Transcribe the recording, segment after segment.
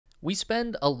We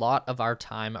spend a lot of our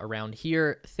time around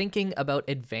here thinking about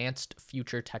advanced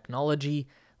future technology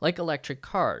like electric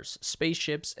cars,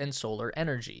 spaceships, and solar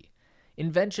energy.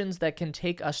 Inventions that can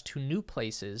take us to new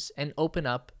places and open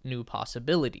up new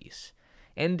possibilities.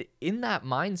 And in that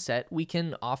mindset, we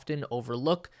can often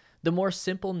overlook the more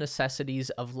simple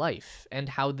necessities of life and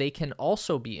how they can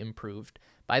also be improved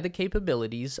by the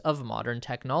capabilities of modern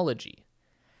technology.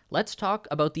 Let's talk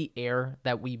about the air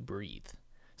that we breathe.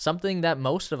 Something that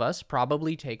most of us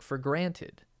probably take for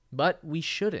granted, but we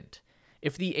shouldn't.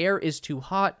 If the air is too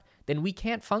hot, then we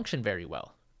can't function very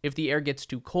well. If the air gets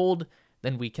too cold,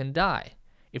 then we can die.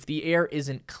 If the air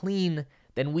isn't clean,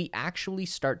 then we actually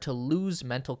start to lose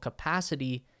mental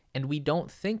capacity and we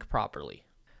don't think properly.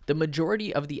 The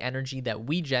majority of the energy that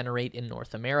we generate in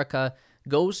North America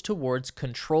goes towards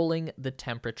controlling the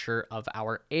temperature of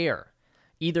our air,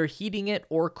 either heating it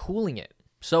or cooling it.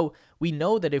 So we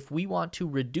know that if we want to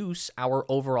reduce our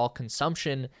overall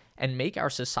consumption and make our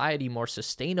society more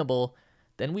sustainable,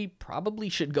 then we probably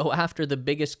should go after the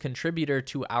biggest contributor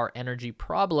to our energy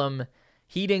problem: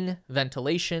 heating,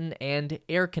 ventilation, and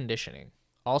air conditioning,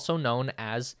 also known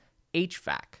as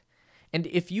HVAC. And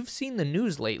if you've seen the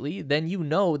news lately, then you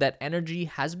know that energy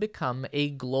has become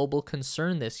a global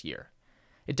concern this year.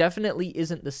 It definitely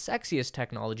isn't the sexiest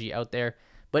technology out there,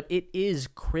 but it is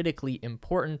critically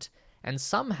important. And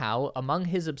somehow, among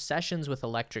his obsessions with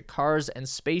electric cars and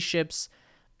spaceships,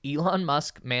 Elon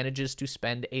Musk manages to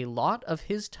spend a lot of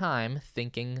his time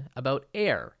thinking about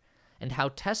air and how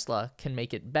Tesla can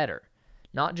make it better,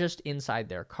 not just inside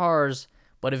their cars,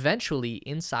 but eventually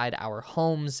inside our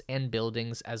homes and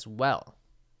buildings as well.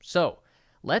 So,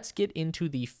 let's get into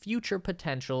the future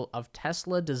potential of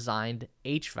Tesla-designed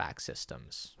HVAC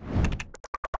systems.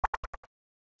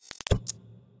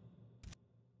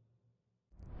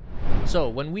 So,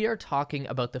 when we are talking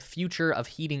about the future of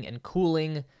heating and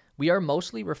cooling, we are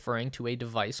mostly referring to a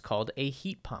device called a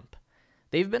heat pump.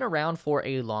 They've been around for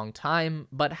a long time,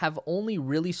 but have only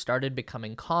really started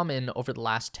becoming common over the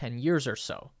last 10 years or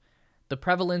so. The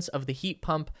prevalence of the heat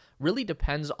pump really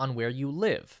depends on where you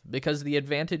live, because the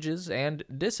advantages and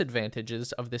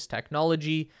disadvantages of this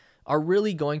technology are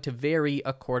really going to vary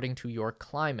according to your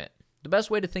climate. The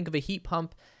best way to think of a heat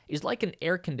pump is like an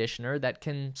air conditioner that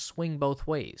can swing both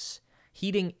ways,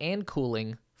 heating and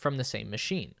cooling from the same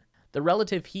machine. The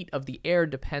relative heat of the air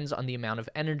depends on the amount of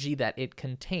energy that it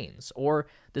contains, or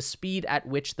the speed at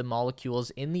which the molecules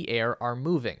in the air are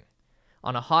moving.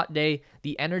 On a hot day,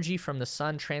 the energy from the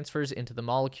sun transfers into the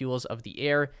molecules of the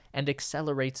air and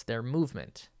accelerates their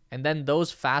movement. And then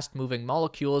those fast-moving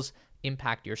molecules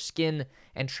impact your skin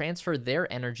and transfer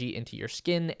their energy into your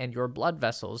skin and your blood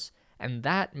vessels, and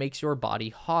that makes your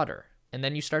body hotter. And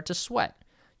then you start to sweat.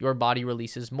 Your body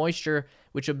releases moisture,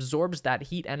 which absorbs that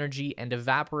heat energy and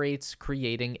evaporates,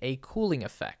 creating a cooling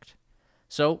effect.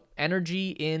 So,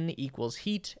 energy in equals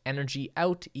heat, energy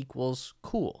out equals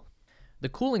cool. The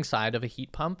cooling side of a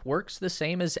heat pump works the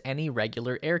same as any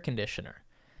regular air conditioner.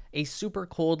 A super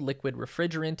cold liquid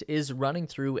refrigerant is running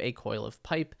through a coil of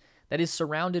pipe that is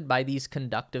surrounded by these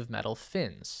conductive metal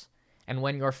fins. And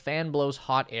when your fan blows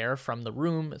hot air from the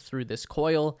room through this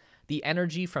coil, the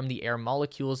energy from the air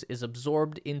molecules is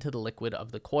absorbed into the liquid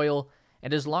of the coil,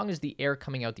 and as long as the air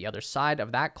coming out the other side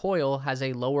of that coil has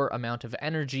a lower amount of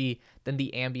energy than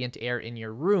the ambient air in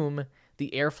your room,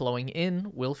 the air flowing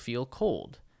in will feel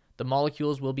cold. The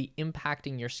molecules will be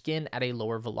impacting your skin at a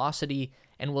lower velocity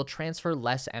and will transfer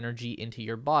less energy into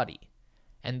your body.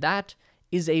 And that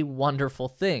is a wonderful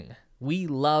thing. We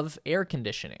love air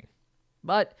conditioning.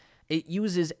 But it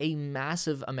uses a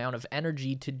massive amount of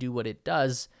energy to do what it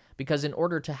does, because in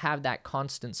order to have that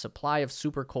constant supply of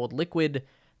super cold liquid,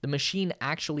 the machine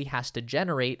actually has to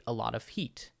generate a lot of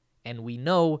heat. And we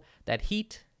know that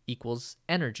heat equals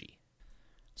energy.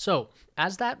 So,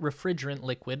 as that refrigerant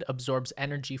liquid absorbs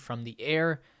energy from the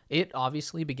air, it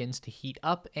obviously begins to heat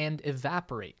up and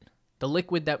evaporate. The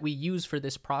liquid that we use for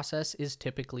this process is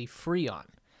typically Freon.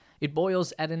 It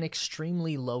boils at an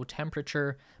extremely low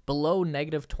temperature, below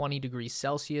negative 20 degrees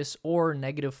Celsius or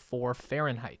negative 4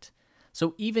 Fahrenheit.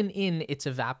 So even in its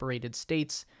evaporated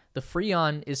states, the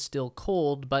Freon is still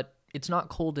cold, but it's not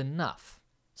cold enough.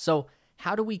 So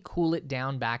how do we cool it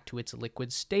down back to its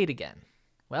liquid state again?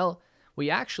 Well, we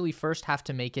actually first have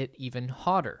to make it even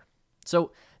hotter.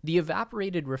 So the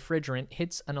evaporated refrigerant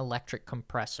hits an electric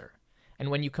compressor.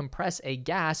 And when you compress a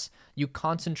gas, you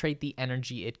concentrate the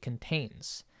energy it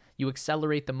contains. You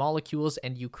accelerate the molecules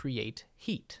and you create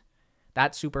heat.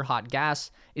 That super hot gas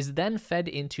is then fed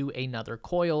into another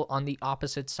coil on the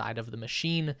opposite side of the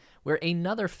machine, where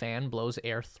another fan blows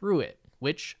air through it,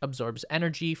 which absorbs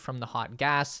energy from the hot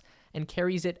gas and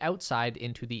carries it outside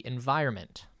into the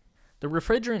environment. The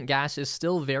refrigerant gas is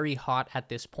still very hot at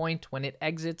this point when it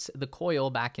exits the coil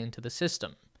back into the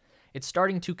system. It's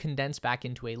starting to condense back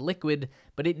into a liquid,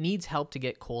 but it needs help to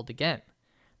get cold again.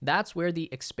 That's where the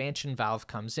expansion valve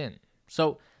comes in.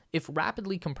 So, if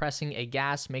rapidly compressing a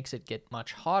gas makes it get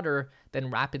much hotter,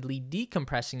 then rapidly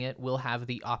decompressing it will have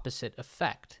the opposite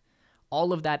effect.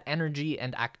 All of that energy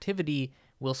and activity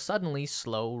will suddenly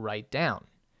slow right down.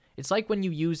 It's like when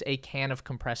you use a can of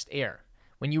compressed air.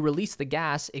 When you release the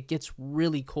gas, it gets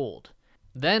really cold.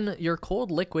 Then your cold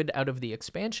liquid out of the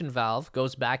expansion valve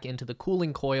goes back into the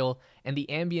cooling coil and the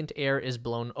ambient air is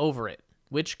blown over it,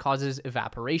 which causes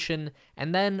evaporation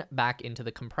and then back into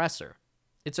the compressor.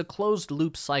 It's a closed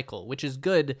loop cycle, which is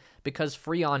good because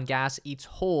Freon gas eats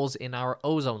holes in our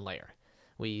ozone layer.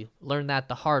 We learned that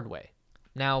the hard way.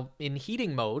 Now, in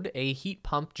heating mode, a heat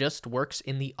pump just works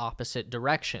in the opposite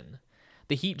direction.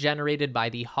 The heat generated by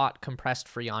the hot compressed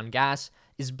Freon gas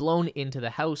is blown into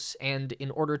the house, and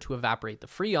in order to evaporate the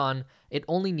Freon, it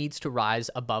only needs to rise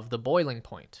above the boiling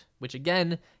point, which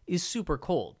again is super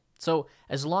cold. So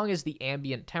as long as the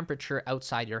ambient temperature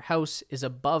outside your house is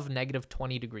above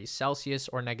 -20 degrees Celsius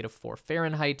or -4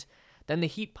 Fahrenheit, then the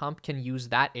heat pump can use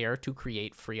that air to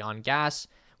create Freon gas,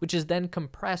 which is then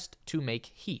compressed to make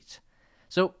heat.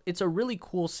 So it's a really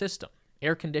cool system,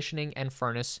 air conditioning and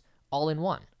furnace all in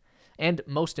one. And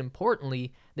most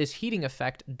importantly, this heating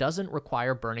effect doesn't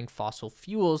require burning fossil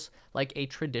fuels like a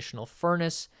traditional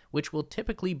furnace, which will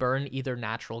typically burn either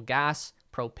natural gas,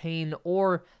 propane,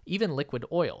 or even liquid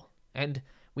oil. And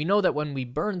we know that when we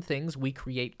burn things, we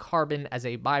create carbon as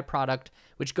a byproduct,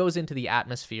 which goes into the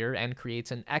atmosphere and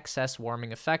creates an excess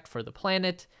warming effect for the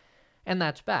planet, and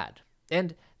that's bad.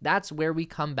 And that's where we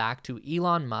come back to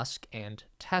Elon Musk and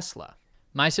Tesla.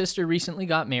 My sister recently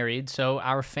got married, so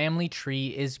our family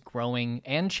tree is growing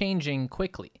and changing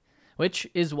quickly, which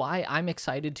is why I'm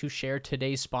excited to share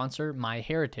today's sponsor,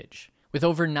 MyHeritage. With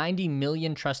over 90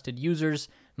 million trusted users,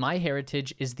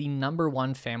 MyHeritage is the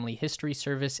 #1 family history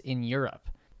service in Europe.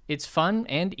 It's fun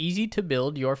and easy to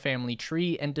build your family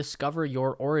tree and discover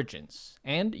your origins,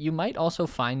 and you might also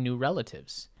find new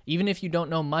relatives. Even if you don't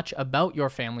know much about your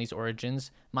family's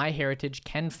origins, MyHeritage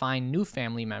can find new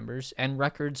family members and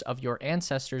records of your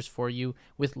ancestors for you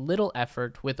with little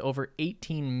effort, with over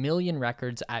 18 million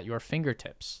records at your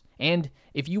fingertips. And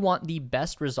if you want the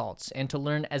best results and to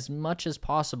learn as much as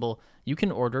possible, you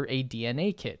can order a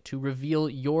DNA kit to reveal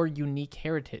your unique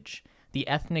heritage, the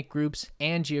ethnic groups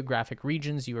and geographic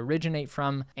regions you originate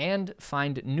from, and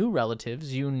find new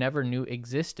relatives you never knew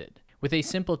existed. With a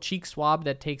simple cheek swab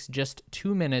that takes just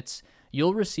 2 minutes,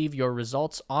 you'll receive your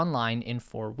results online in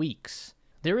 4 weeks.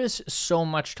 There is so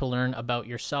much to learn about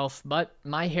yourself, but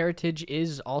MyHeritage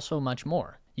is also much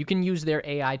more. You can use their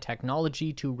AI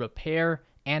technology to repair,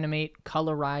 animate,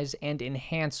 colorize, and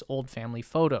enhance old family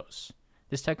photos.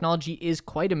 This technology is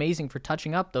quite amazing for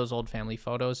touching up those old family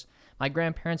photos. My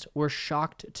grandparents were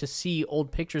shocked to see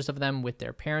old pictures of them with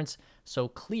their parents so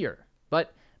clear.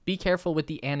 But be careful with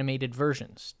the animated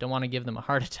versions. Don't want to give them a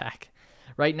heart attack.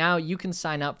 Right now, you can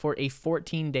sign up for a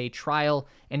 14-day trial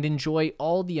and enjoy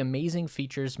all the amazing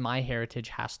features MyHeritage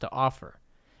has to offer.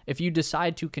 If you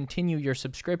decide to continue your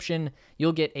subscription,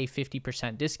 you'll get a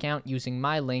 50% discount using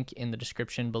my link in the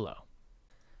description below.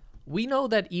 We know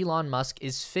that Elon Musk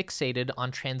is fixated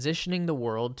on transitioning the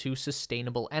world to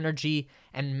sustainable energy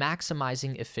and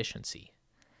maximizing efficiency.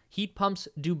 Heat pumps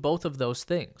do both of those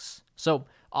things. So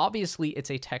obviously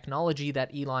it's a technology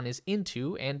that Elon is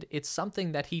into, and it's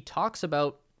something that he talks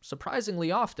about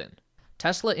surprisingly often.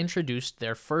 Tesla introduced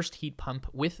their first heat pump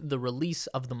with the release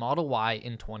of the Model Y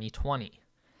in 2020.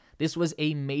 This was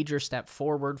a major step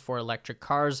forward for electric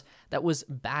cars that was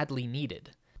badly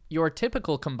needed. Your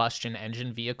typical combustion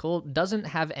engine vehicle doesn't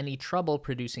have any trouble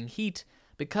producing heat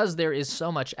because there is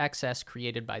so much excess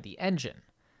created by the engine.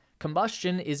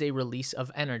 Combustion is a release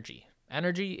of energy.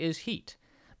 Energy is heat.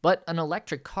 But an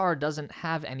electric car doesn't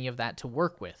have any of that to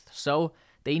work with, so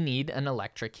they need an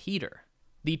electric heater.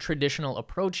 The traditional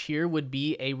approach here would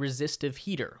be a resistive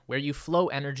heater, where you flow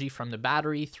energy from the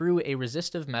battery through a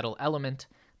resistive metal element.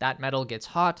 That metal gets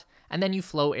hot, and then you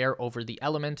flow air over the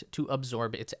element to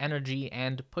absorb its energy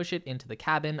and push it into the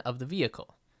cabin of the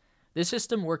vehicle. This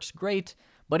system works great,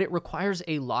 but it requires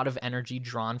a lot of energy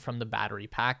drawn from the battery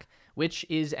pack, which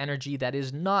is energy that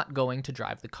is not going to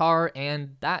drive the car,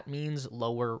 and that means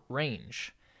lower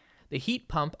range. The heat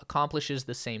pump accomplishes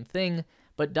the same thing,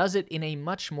 but does it in a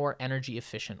much more energy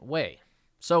efficient way.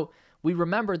 So we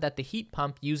remember that the heat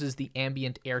pump uses the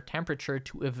ambient air temperature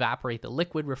to evaporate the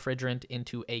liquid refrigerant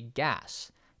into a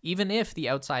gas. Even if the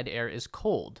outside air is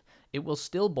cold, it will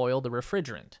still boil the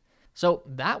refrigerant. So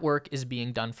that work is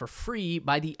being done for free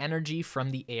by the energy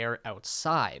from the air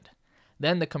outside.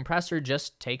 Then the compressor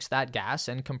just takes that gas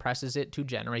and compresses it to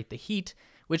generate the heat,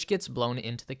 which gets blown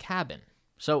into the cabin.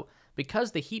 So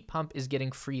because the heat pump is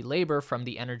getting free labor from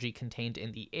the energy contained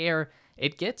in the air,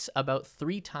 it gets about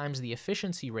 3 times the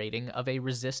efficiency rating of a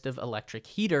resistive electric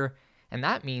heater, and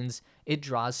that means it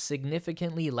draws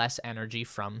significantly less energy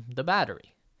from the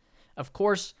battery. Of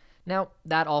course, now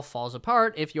that all falls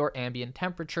apart if your ambient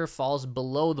temperature falls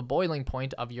below the boiling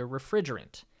point of your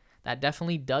refrigerant. That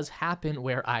definitely does happen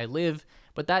where I live,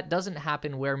 but that doesn't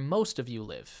happen where most of you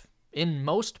live. In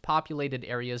most populated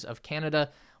areas of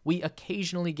Canada, we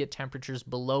occasionally get temperatures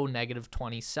below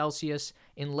 -20 Celsius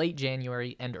in late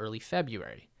January and early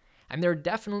February. And there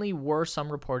definitely were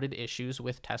some reported issues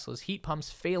with Tesla's heat pumps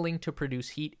failing to produce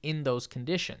heat in those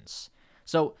conditions.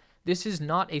 So this is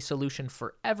not a solution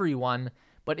for everyone,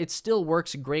 but it still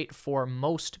works great for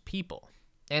most people.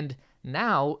 And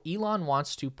now Elon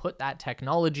wants to put that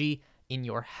technology in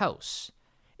your house.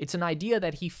 It's an idea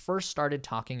that he first started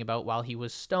talking about while he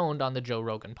was stoned on the Joe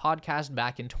Rogan podcast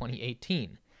back in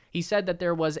 2018. He said that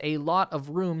there was a lot of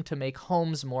room to make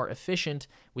homes more efficient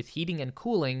with heating and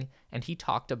cooling, and he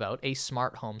talked about a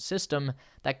smart home system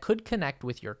that could connect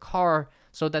with your car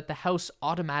so that the house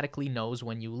automatically knows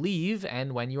when you leave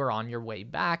and when you are on your way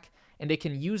back, and it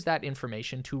can use that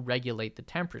information to regulate the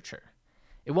temperature.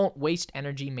 It won't waste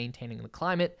energy maintaining the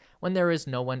climate when there is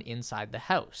no one inside the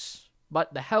house,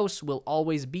 but the house will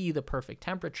always be the perfect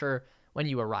temperature when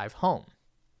you arrive home.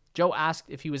 Joe asked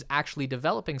if he was actually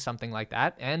developing something like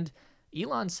that, and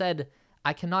Elon said,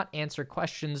 "I cannot answer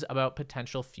questions about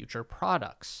potential future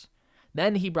products."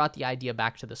 Then he brought the idea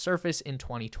back to the surface in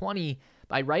 2020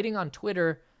 by writing on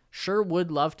Twitter, "Sure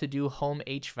would love to do home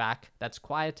HVAC that's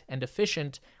quiet and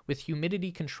efficient with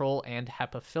humidity control and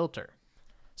HEPA filter."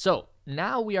 So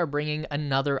now we are bringing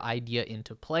another idea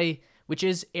into play, which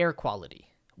is air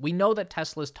quality. We know that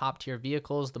Tesla's top-tier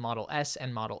vehicles, the Model S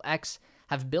and Model X,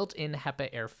 have built-in HEPA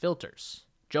air filters,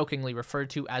 jokingly referred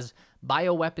to as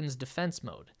bioweapons defense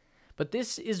mode. But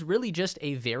this is really just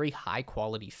a very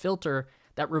high-quality filter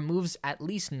that removes at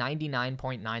least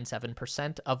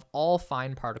 99.97% of all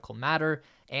fine particle matter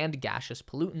and gaseous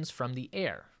pollutants from the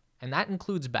air, and that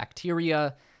includes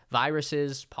bacteria,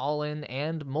 viruses, pollen,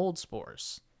 and mold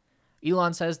spores.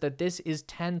 Elon says that this is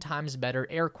 10 times better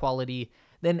air quality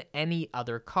than any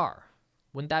other car.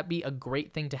 Wouldn't that be a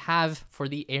great thing to have for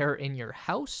the air in your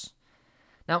house?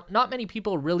 Now, not many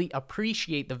people really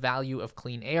appreciate the value of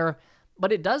clean air,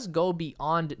 but it does go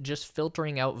beyond just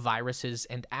filtering out viruses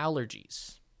and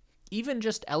allergies. Even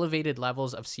just elevated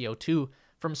levels of CO2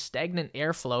 from stagnant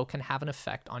airflow can have an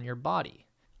effect on your body.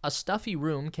 A stuffy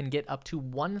room can get up to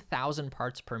 1,000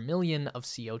 parts per million of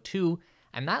CO2,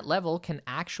 and that level can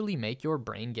actually make your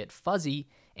brain get fuzzy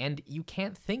and you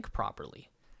can't think properly.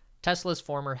 Tesla's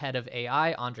former head of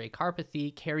AI, Andrej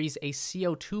Karpathy, carries a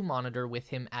CO2 monitor with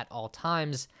him at all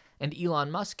times, and Elon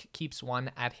Musk keeps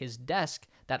one at his desk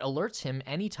that alerts him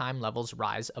anytime levels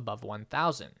rise above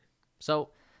 1,000. So,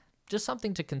 just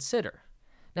something to consider.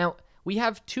 Now, we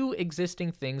have 2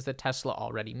 existing things that Tesla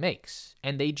already makes,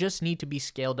 and they just need to be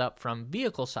scaled up from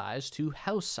vehicle size to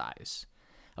house size.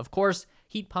 Of course,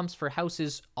 heat pumps for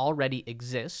houses already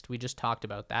exist, we just talked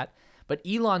about that, but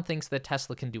Elon thinks that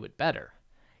Tesla can do it better.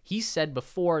 He said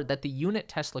before that the unit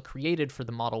Tesla created for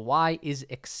the Model Y is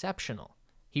exceptional.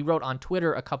 He wrote on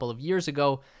Twitter a couple of years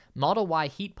ago, "Model Y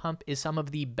heat pump is some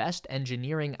of the best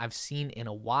engineering I've seen in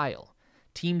a while.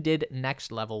 Team did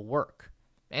next level work."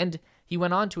 And he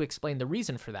went on to explain the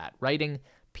reason for that, writing,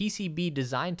 "PCB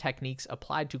design techniques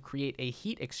applied to create a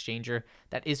heat exchanger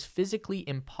that is physically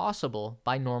impossible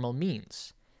by normal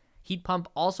means. Heat pump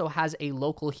also has a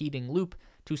local heating loop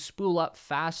to spool up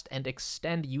fast and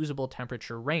extend usable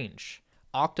temperature range.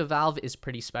 Octavalve is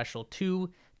pretty special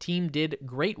too. Team did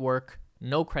great work.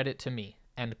 No credit to me."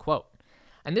 End quote.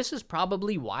 And this is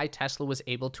probably why Tesla was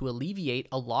able to alleviate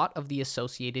a lot of the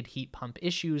associated heat pump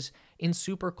issues in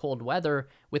super cold weather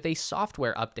with a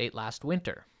software update last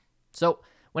winter. So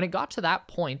when it got to that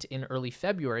point in early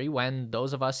February, when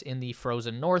those of us in the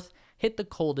frozen north hit the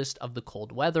coldest of the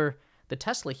cold weather, the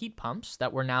Tesla heat pumps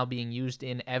that were now being used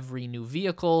in every new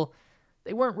vehicle,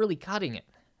 they weren't really cutting it.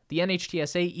 The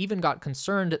NHTSA even got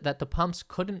concerned that the pumps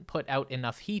couldn't put out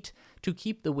enough heat to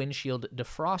keep the windshield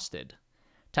defrosted.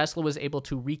 Tesla was able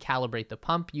to recalibrate the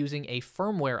pump using a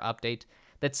firmware update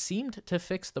that seemed to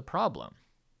fix the problem.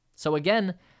 So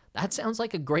again, that sounds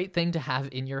like a great thing to have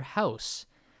in your house.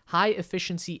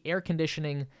 High-efficiency air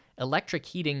conditioning, electric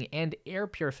heating, and air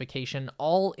purification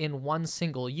all in one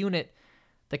single unit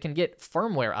that can get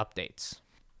firmware updates.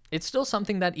 It's still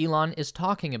something that Elon is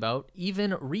talking about.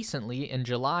 Even recently, in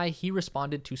July, he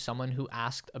responded to someone who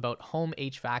asked about home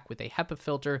HVAC with a HEPA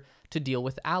filter to deal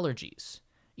with allergies.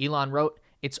 Elon wrote,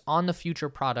 "It's on the future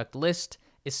product list,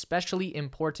 especially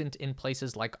important in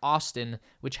places like Austin,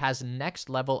 which has next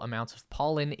level amounts of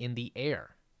pollen in the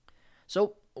air."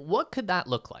 So, what could that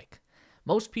look like?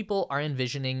 Most people are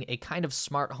envisioning a kind of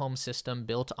smart home system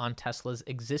built on Tesla's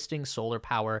existing solar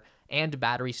power and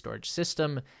battery storage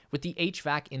system, with the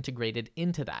HVAC integrated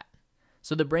into that.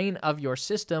 So the brain of your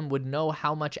system would know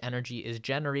how much energy is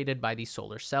generated by these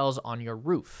solar cells on your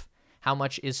roof, how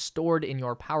much is stored in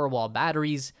your Powerwall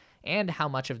batteries, and how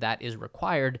much of that is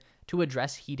required to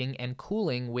address heating and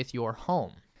cooling with your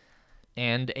home.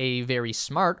 And a very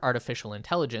smart artificial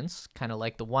intelligence, kind of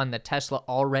like the one that Tesla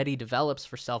already develops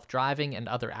for self-driving and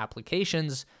other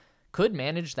applications, could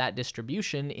manage that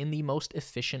distribution in the most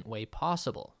efficient way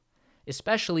possible,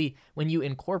 especially when you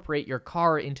incorporate your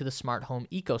car into the smart home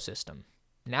ecosystem.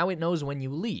 Now it knows when you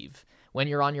leave, when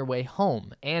you're on your way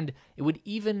home, and it would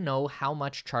even know how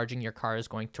much charging your car is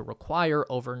going to require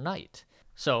overnight.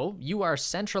 So you are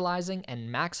centralizing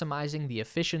and maximizing the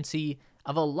efficiency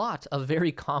of a lot of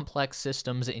very complex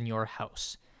systems in your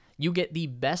house. You get the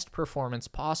best performance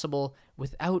possible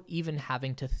without even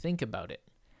having to think about it.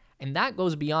 And that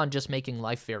goes beyond just making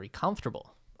life very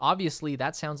comfortable. Obviously,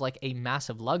 that sounds like a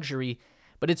massive luxury,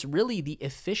 but it's really the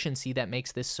efficiency that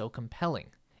makes this so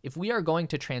compelling. If we are going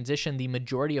to transition the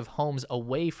majority of homes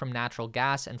away from natural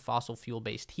gas and fossil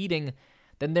fuel-based heating,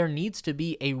 then there needs to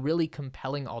be a really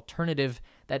compelling alternative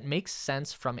that makes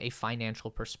sense from a financial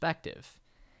perspective.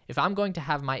 If I'm going to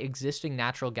have my existing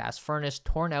natural gas furnace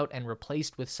torn out and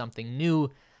replaced with something new,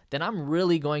 then I'm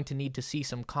really going to need to see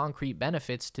some concrete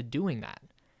benefits to doing that.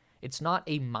 It's not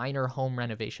a minor home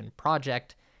renovation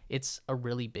project, it's a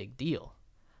really big deal.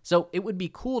 So it would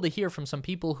be cool to hear from some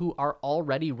people who are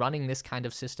already running this kind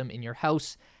of system in your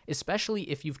house, especially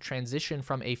if you've transitioned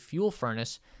from a fuel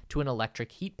furnace to an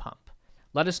electric heat pump.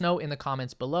 Let us know in the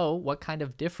comments below what kind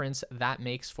of difference that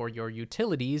makes for your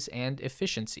utilities and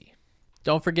efficiency.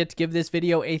 Don't forget to give this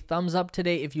video a thumbs up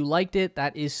today if you liked it.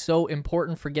 That is so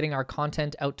important for getting our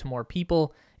content out to more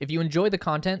people. If you enjoy the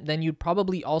content, then you'd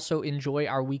probably also enjoy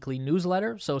our weekly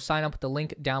newsletter, so sign up with the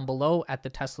link down below at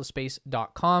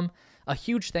theteslaspace.com. A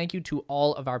huge thank you to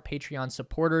all of our Patreon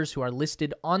supporters who are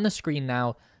listed on the screen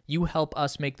now. You help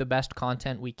us make the best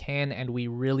content we can, and we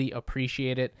really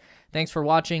appreciate it. Thanks for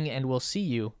watching, and we'll see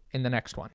you in the next one.